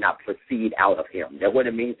that did not proceed out of him. That's what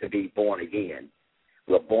it means to be born again.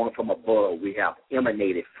 We're born from above. We have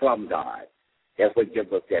emanated from God. That's what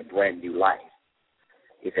gives us that brand new life.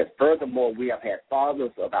 It says, furthermore, we have had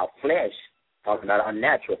fathers of our flesh, talking about our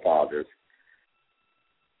natural fathers,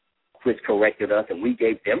 which corrected us, and we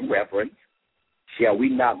gave them reverence. Shall we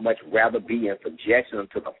not much rather be in subjection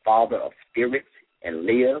unto the Father of spirits and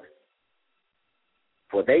live?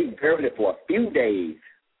 For they verily for a few days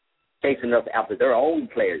chasing us after their own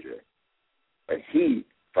pleasure, but he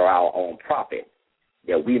for our own profit,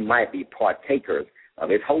 that we might be partakers of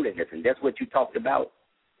his holiness. And that's what you talked about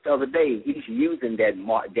the other day. He's using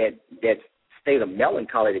that state of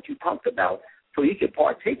melancholy that you talked about so you can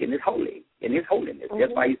partake in his holiness. Mm-hmm.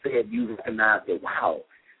 That's why he said you recognize that, wow,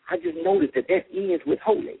 I just noticed that ends with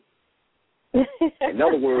holy. In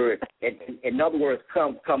other words,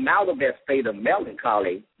 come out of that state of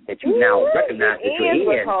melancholy that you now recognize that you're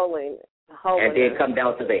in, and then come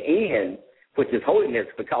down to the end, which is holiness.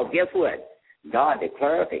 Because guess what? God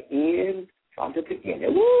declared the end from the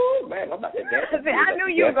beginning. Woo, man! I'm about to dance. I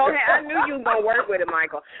knew you were going to work with it,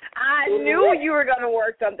 Michael. I knew you were going to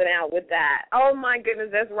work something out with that. Oh my goodness,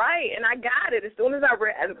 that's right. And I got it as soon as I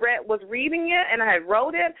was reading it and I had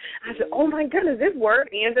wrote it. I said, oh my goodness, this word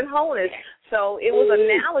ends in wholeness. So it was an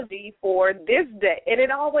analogy for this day, and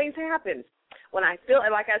it always happens. When I feel,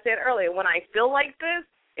 like I said earlier, when I feel like this,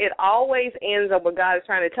 it always ends up what God is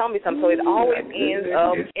trying to tell me something. So it always ends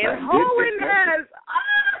up in holiness.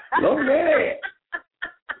 Okay.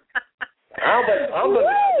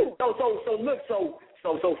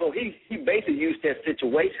 So he basically used that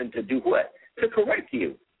situation to do what? To correct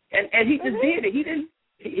you, and he just did it. He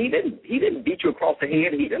didn't beat you across the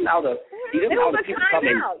head. He didn't allow the people come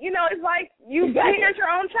in. You know, it's like you parent your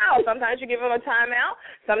own child. Sometimes you give them a timeout.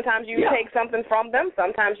 Sometimes you take something from them.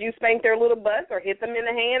 Sometimes you spank their little butts or hit them in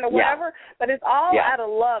the hand or whatever. But it's all out of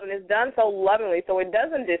love, and it's done so lovingly, so it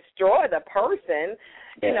doesn't destroy the person.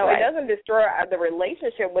 You know, it doesn't destroy the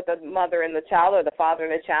relationship with the mother and the child or the father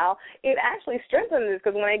and the child. It actually strengthens it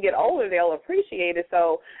because when they get older, they'll appreciate it.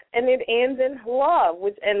 So, and it ends in love,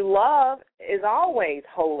 and love is always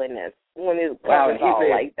holiness when it comes all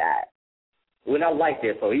like that. When I like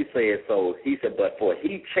that, he said, but for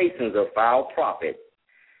he chastens us for our profit,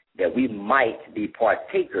 that we might be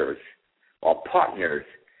partakers or partners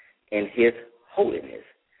in his holiness.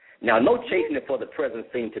 Now, no chastening for the present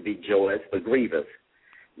seemed to be joyous, but grievous.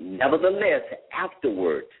 Nevertheless,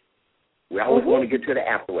 afterward, we always want to get to the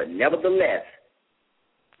afterward. Nevertheless,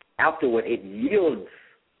 afterward, it yields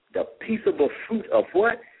the peaceable fruit of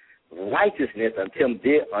what? Righteousness unto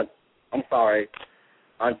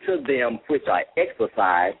them which are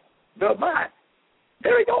exercised thereby.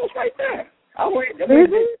 There it goes right there.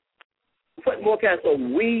 What more can I say? So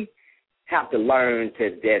we have to learn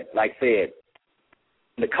that, like I said,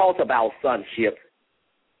 because of our sonship,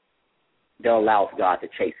 that allows God to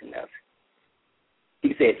chasten us.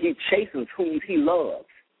 He said he chastens whom he loves.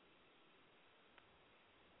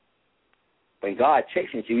 When God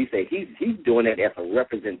chastens you, he said he's doing it as a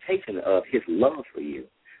representation of his love for you.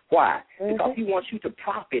 Why? Because he wants you to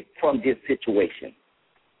profit from this situation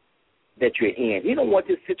that you're in. He don't want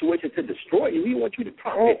this situation to destroy you. He wants you to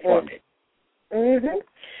profit from it.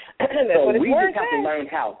 So we just have to learn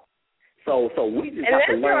how. So we just have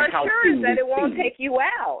to learn how to assurance that it won't take you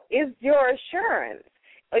out. It's your assurance.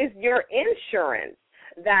 It's your insurance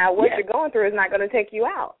that what you're going through is not going to take you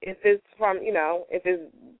out. If it's from, if it's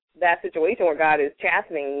that situation where God is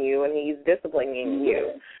chastening you and he's disciplining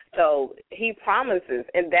you. So he promises,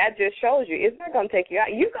 and that just shows you it's not going to take you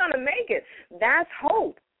out. You're going to make it. That's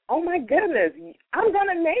hope. Oh, my goodness. I'm going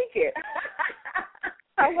to make it.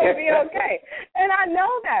 I'm going to be okay. And I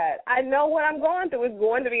know that. I know what I'm going through is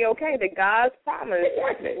going to be okay, that God's promise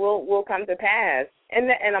will come to pass.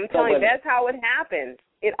 And I'm telling you, that's how it happens.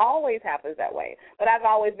 It always happens that way. But I've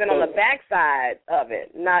always been on the backside of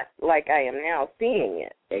it, not like I am now seeing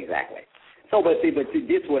it. Exactly. So, but see,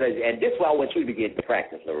 this what and this is what I want you to begin to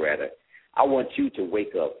practice, Loretta. I want you to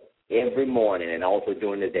wake up every morning and also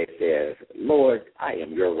during the day says, Lord, I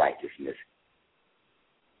am your righteousness,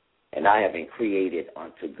 and I have been created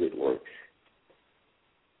unto good works.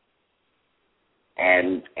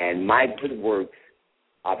 And my good works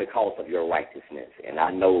are because of your righteousness, and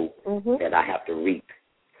I know that I have to reap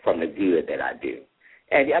from the good that I do.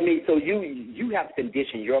 And, I mean, so you have to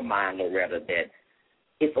condition your mind, Loretta, that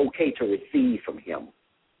it's okay to receive from him.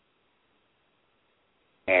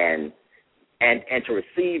 And to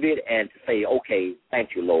receive it and to say, okay, thank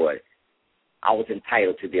you, Lord. I was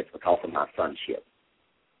entitled to this because of my sonship.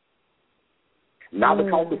 Not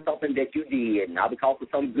because of something that you did, not because of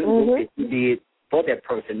some good work that you did for that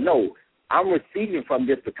person. No, I'm receiving from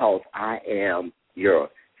this because I am your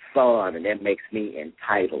son, and that makes me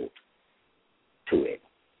entitled to it.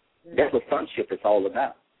 That's what sonship is all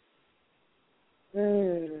about.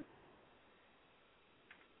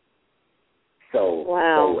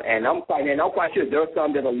 So, and I'm quite sure there are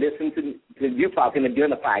some that will listen to you talking and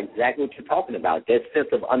identify exactly what you're talking about. That sense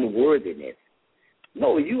of unworthiness.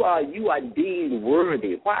 No, you are deemed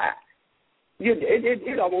worthy. Why?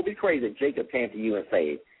 It almost be crazy if Jacob came to you and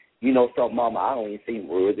say, you know something, Mama, I don't even seem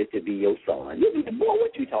worthy to be your son. You'd be like, boy,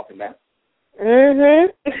 what you talking about?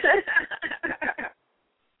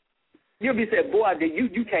 You'll be saying, boy,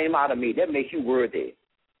 you came out of me. That makes you worthy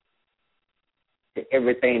to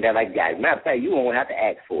everything that I got. Matter of fact, you won't have to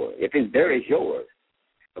ask for it. If it's there, it's yours.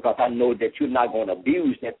 Because I know that you're not going to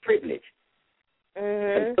abuse that privilege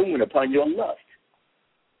consuming upon your lust.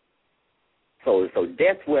 So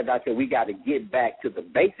that's where I said we got to get back to the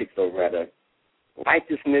basics, or rather,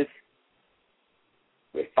 righteousness,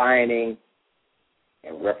 refining,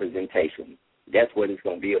 and representation. That's what it's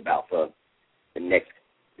going to be about for the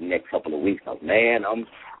next couple of weeks. Man,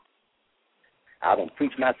 I don't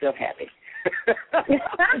preach myself happy.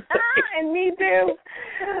 And me too.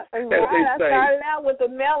 I started out with the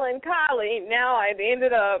melancholy. Now I've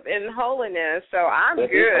ended up in holiness, so I'm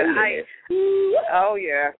good. Oh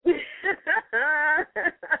yeah.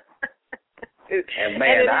 And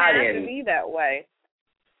man, it has to be that way.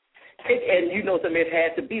 And you know something, it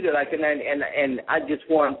has to be that. Like, and I just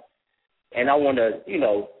want, and I want to,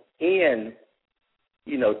 end.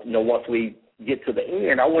 Once we get to the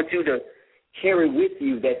end, I want you to carry with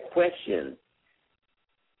you that question,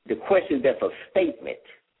 the question that's a statement.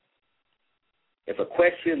 It's a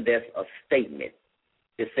question that's a statement.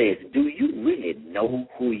 It says, do you really know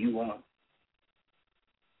who you are?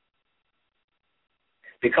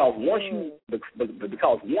 Because once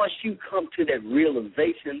you come to that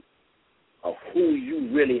realization of who you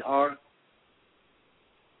really are,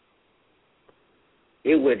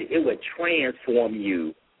 it would transform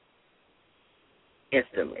you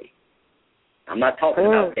instantly. I'm not talking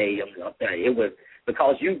about day. I'm saying it was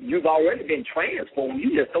because you've already been transformed.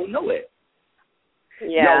 You just don't know it. Yeah.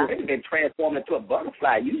 You've already been transformed into a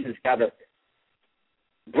butterfly. You just got to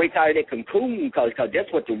break out of that cocoon because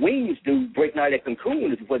that's what the wings do. Breaking out of that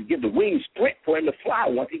cocoon is what gives the wings strength for him to fly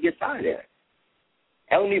once he gets out of there.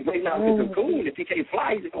 And only breaking out of the cocoon, if he can't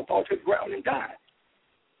fly, he's going to fall to the ground and die.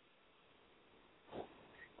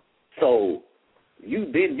 So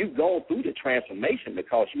you've gone through the transformation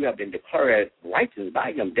because you have been declared righteous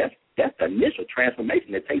by him. That's the initial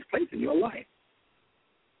transformation that takes place in your life.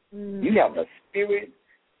 You have the spirit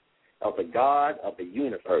of the God of the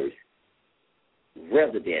universe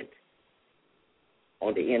resident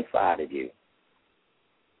on the inside of you.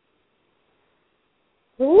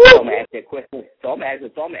 So I'm going to ask that question. So I'm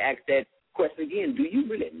going to ask that question again. Do you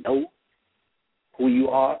really know who you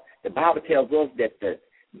are? The Bible tells us that the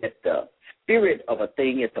spirit of a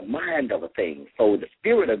thing is the mind of a thing. So the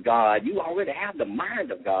spirit of God, you already have the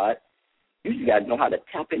mind of God. You just got to know how to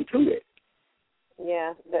tap into it.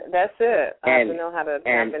 Yeah, that's it. I have to know how to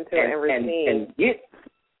tap into it and receive.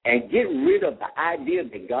 And get rid of the idea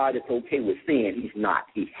that God is okay with sin. He's not.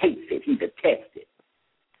 He hates it. He detests it.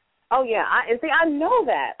 Oh yeah, I know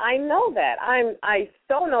that. I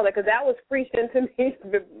so know that because that was preached into me,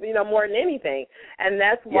 more than anything, and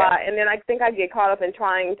that's why. Yeah. And then I think I get caught up in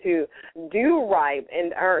trying to do right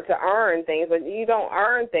and earn things, but you don't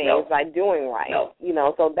earn things by doing right. No.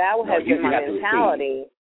 So that has been my mentality.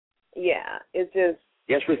 Yeah, it's just.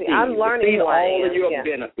 Yes, receive. I'm learning receive all of your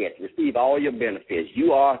benefits. Receive all your benefits.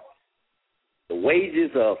 You are the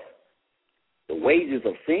wages of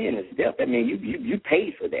sin is death. I mean, you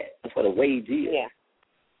pay for that. That's what a wage is. Yeah.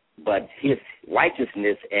 But his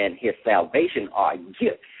righteousness and his salvation are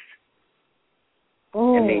gifts. I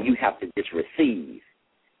mean, you have to just receive.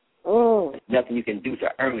 There's nothing you can do to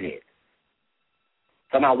earn it.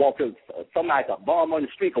 Somebody like a bum on the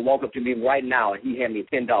street can walk up to me right now and he hand me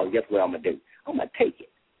 $10. Guess what I'm going to do? I'm going to take it.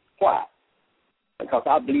 Why? Because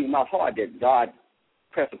I believe in my heart that God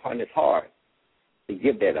pressed upon his heart to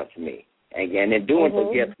give that unto me. And in doing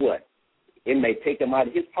so, guess what? It may take him out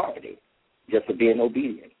of his poverty just for being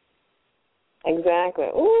obedient. Exactly.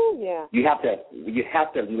 Ooh, yeah. You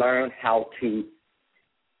have to learn how to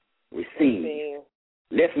receive.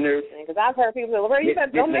 Listeners. Because I've heard people say, Loretta, you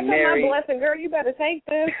better don't miss my blessing, girl. You better take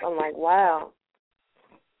this. I'm like, wow.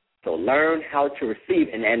 So learn how to receive.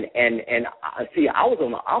 And see, I was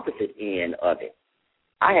on the opposite end of it.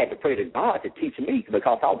 I had to pray to God to teach me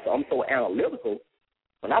because I'm so analytical.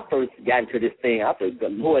 When I first got into this thing, I said,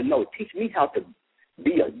 Lord, no, teach me how to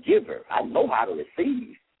be a giver. I know how to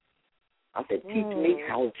receive. I said, teach me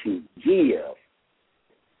how to give.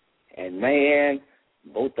 And, man,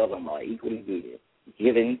 both of them are equally good,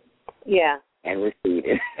 giving and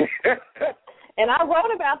receiving. And I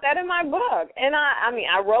wrote about that in my book. And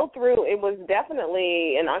I wrote through, it was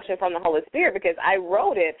definitely an unction from the Holy Spirit because I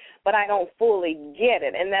wrote it, but I don't fully get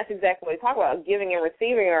it. And that's exactly what we talk about. Giving and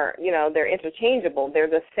receiving are, they're interchangeable. They're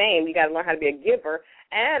the same. You got to learn how to be a giver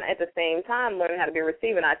and at the same time learning how to be a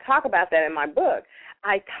receiver. And I talk about that in my book.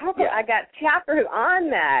 I got chapters on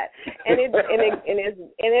that. And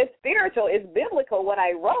it's spiritual. It's biblical what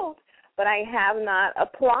I wrote. But I have not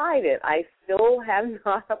applied it. I still have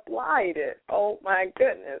not applied it. Oh my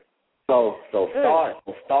goodness. So start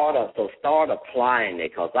applying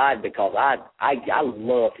it because I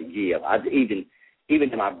love to give.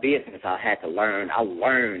 Even in my business I had to learn. I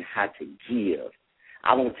learned how to give.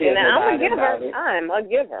 I don't tell nobody about it. I'm a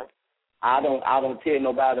giver. I don't tell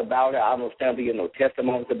nobody about it. I don't stand to give no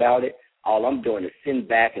testimonies about it. All I'm doing is sitting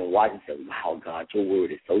back and watch and say, wow, God, your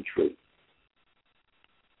word is so true.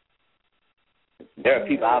 There are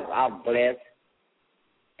people I've blessed,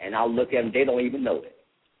 and I'll look at them, they don't even know it.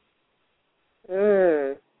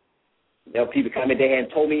 There are people come in there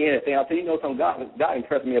and told me anything. I said, something, God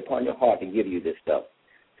impressed me upon your heart to give you this stuff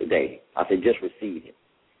today. I said, just receive it.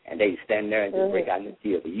 And they stand there and just break out in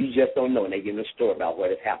tears. But you just don't know. And they give them a story about what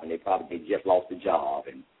has happened. They just lost a job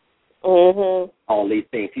and all these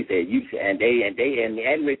things. He said, and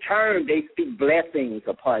in return, they speak blessings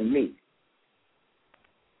upon me.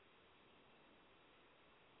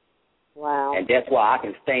 Wow. And that's why I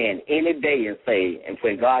can stand any day and say, and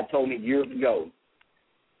when God told me years ago,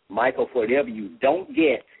 Michael, for whatever you don't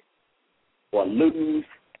get or lose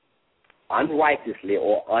unrighteously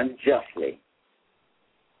or unjustly,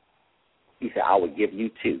 he said, I will give you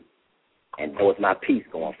too. And that was my peace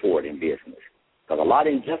going forward in business. Because a lot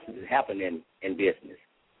of injustices happen in business.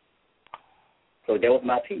 So that was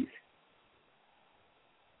my peace.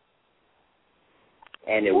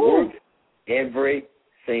 And it works every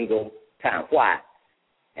single time. Why?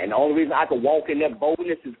 And the only reason I can walk in that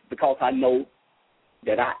boldness is because I know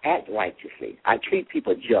that I act righteously. I treat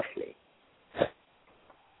people justly.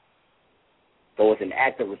 So it's an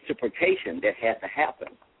act of reciprocation that has to happen.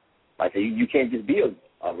 Like I say, you can't just be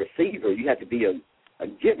a receiver. You have to be a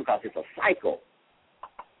giver because it's a cycle.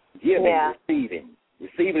 Giving and receiving.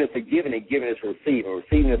 Receiving is for giving and giving is for receiving.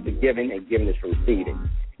 Receiving is for giving and giving is for receiving.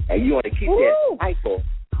 And you want to keep that cycle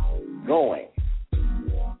going.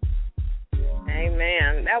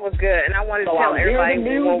 Amen. That was good. And I wanted to tell everybody. You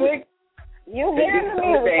hear the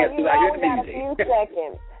music. You only got a few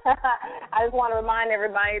seconds. I just want to remind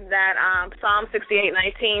everybody that Psalm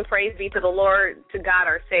 68:19, praise be to the Lord, to God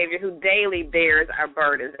our Savior, who daily bears our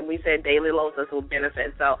burdens. And we said daily loads us with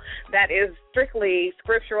benefit. So that is strictly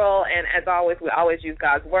scriptural. And as always, we always use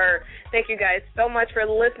God's word. Thank you guys so much for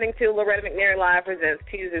listening to Loretta McNary Live Presents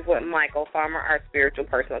Tuesdays with Michael Farmer, our spiritual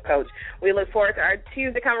personal coach. We look forward to our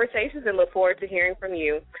Tuesday conversations and look forward to hearing from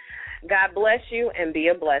you. God bless you and be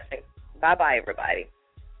a blessing. Bye-bye, everybody.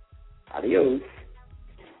 Adios.